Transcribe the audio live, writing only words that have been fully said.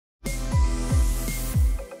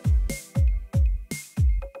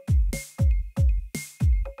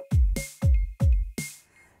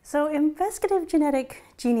So investigative genetic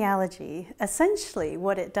genealogy, essentially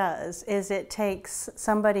what it does is it takes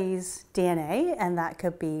somebody's DNA, and that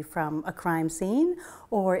could be from a crime scene,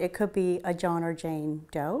 or it could be a John or Jane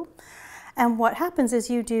Doe. And what happens is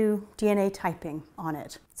you do DNA typing on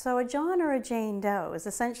it. So a John or a Jane Doe is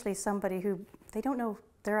essentially somebody who they don't know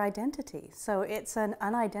their identity. So it's an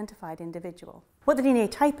unidentified individual. What the DNA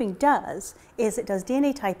typing does is it does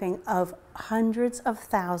DNA typing of hundreds of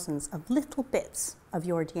thousands of little bits of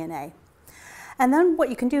your DNA. And then what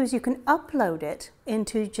you can do is you can upload it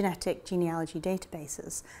into genetic genealogy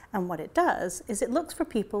databases. And what it does is it looks for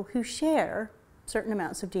people who share certain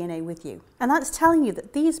amounts of DNA with you. And that's telling you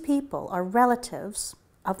that these people are relatives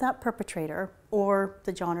of that perpetrator or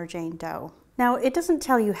the John or Jane Doe. Now, it doesn't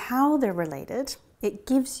tell you how they're related. It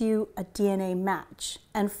gives you a DNA match.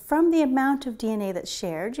 And from the amount of DNA that's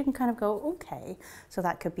shared, you can kind of go, okay, so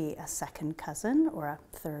that could be a second cousin or a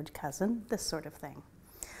third cousin, this sort of thing.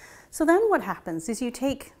 So then what happens is you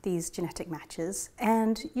take these genetic matches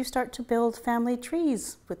and you start to build family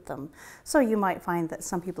trees with them. So you might find that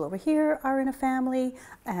some people over here are in a family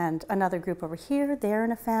and another group over here, they're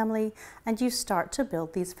in a family, and you start to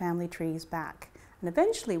build these family trees back. And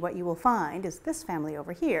eventually what you will find is this family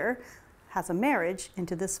over here has a marriage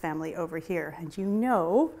into this family over here, and you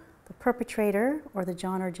know the perpetrator or the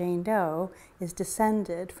John or Jane Doe is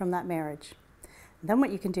descended from that marriage. And then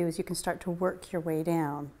what you can do is you can start to work your way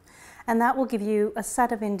down, and that will give you a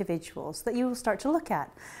set of individuals that you will start to look at.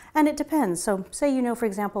 And it depends. So say you know, for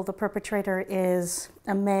example, the perpetrator is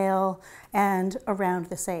a male and around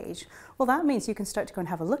this age. Well, that means you can start to go and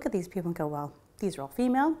have a look at these people and go, well, these are all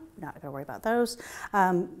female, not going to worry about those.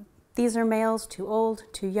 These are males, too old,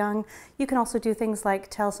 too young. You can also do things like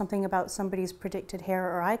tell something about somebody's predicted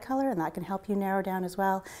hair or eye color, and that can help you narrow down as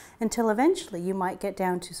well, until eventually you might get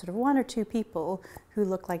down to sort of one or two people who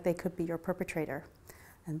look like they could be your perpetrator.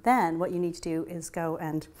 And then what you need to do is go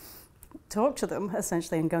and talk to them,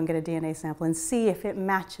 essentially, and go and get a DNA sample and see if it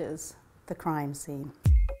matches the crime scene.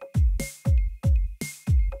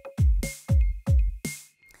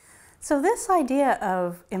 So this idea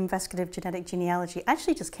of investigative genetic genealogy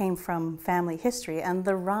actually just came from family history and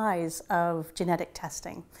the rise of genetic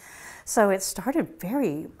testing. So it started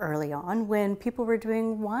very early on when people were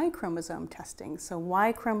doing Y chromosome testing. So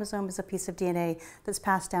Y chromosome is a piece of DNA that's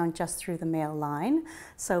passed down just through the male line.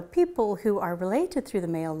 So people who are related through the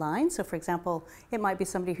male line, so for example, it might be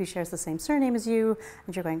somebody who shares the same surname as you,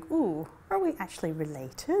 and you're going, ooh, are we actually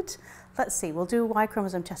related? Let's see, we'll do Y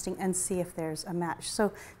chromosome testing and see if there's a match.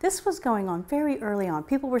 So this was going on very early on.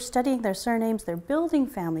 People were studying their surnames, they're building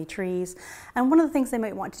family trees, and one of the things they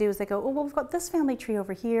might want to do is they go, oh, well, we've got this family tree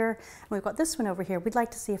over here, and we've got this one over here, we'd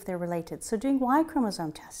like to see if they're related. So doing Y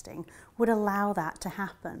chromosome testing would allow that to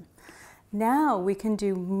happen. Now we can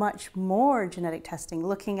do much more genetic testing,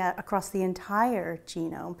 looking at across the entire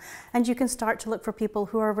genome. And you can start to look for people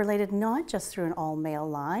who are related not just through an all-male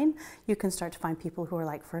line. You can start to find people who are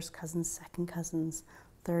like first cousins, second cousins,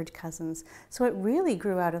 third cousins. So it really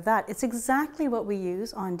grew out of that. It's exactly what we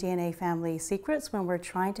use on DNA Family Secrets when we're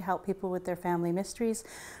trying to help people with their family mysteries.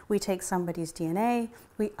 We take somebody's DNA,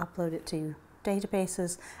 we upload it to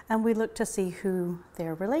databases, and we look to see who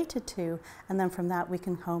they're related to, and then from that we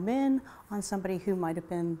can home in on somebody who might have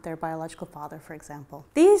been their biological father, for example.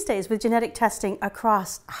 These days, with genetic testing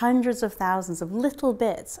across hundreds of thousands of little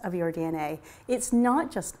bits of your DNA, it's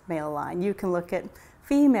not just male line. You can look at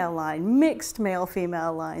female line, mixed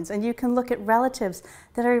male-female lines, and you can look at relatives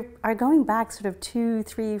that are going back sort of 2,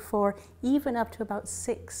 3, 4, even up to about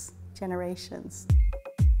 6 generations.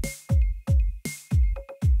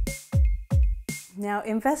 Now,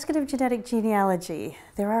 investigative genetic genealogy,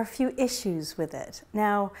 there are a few issues with it.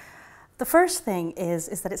 Now, the first thing is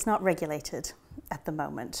that it's not regulated at the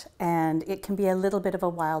moment, and it can be a little bit of a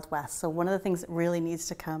wild west. So one of the things that really needs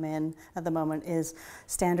to come in at the moment is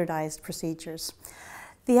standardized procedures.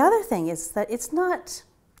 The other thing is that it's not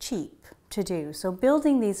cheap to do. So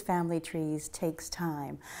building these family trees takes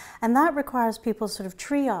time, and that requires people to sort of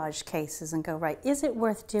triage cases and go, right, is it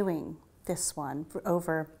worth doing this one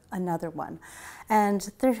over another one?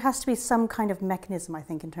 And there has to be some kind of mechanism, I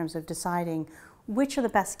think, in terms of deciding which are the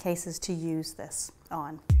best cases to use this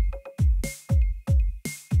on.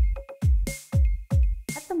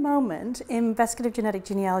 At the moment, investigative genetic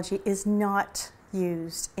genealogy is not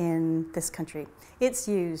used in this country. It's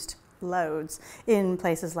used loads in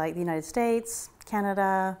places like the United States,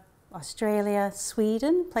 Canada, Australia,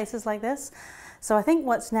 Sweden, places like this. So I think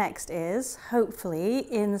what's next is, hopefully,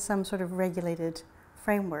 in some sort of regulated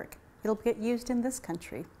framework, it'll get used in this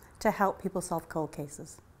country to help people solve cold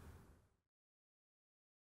cases.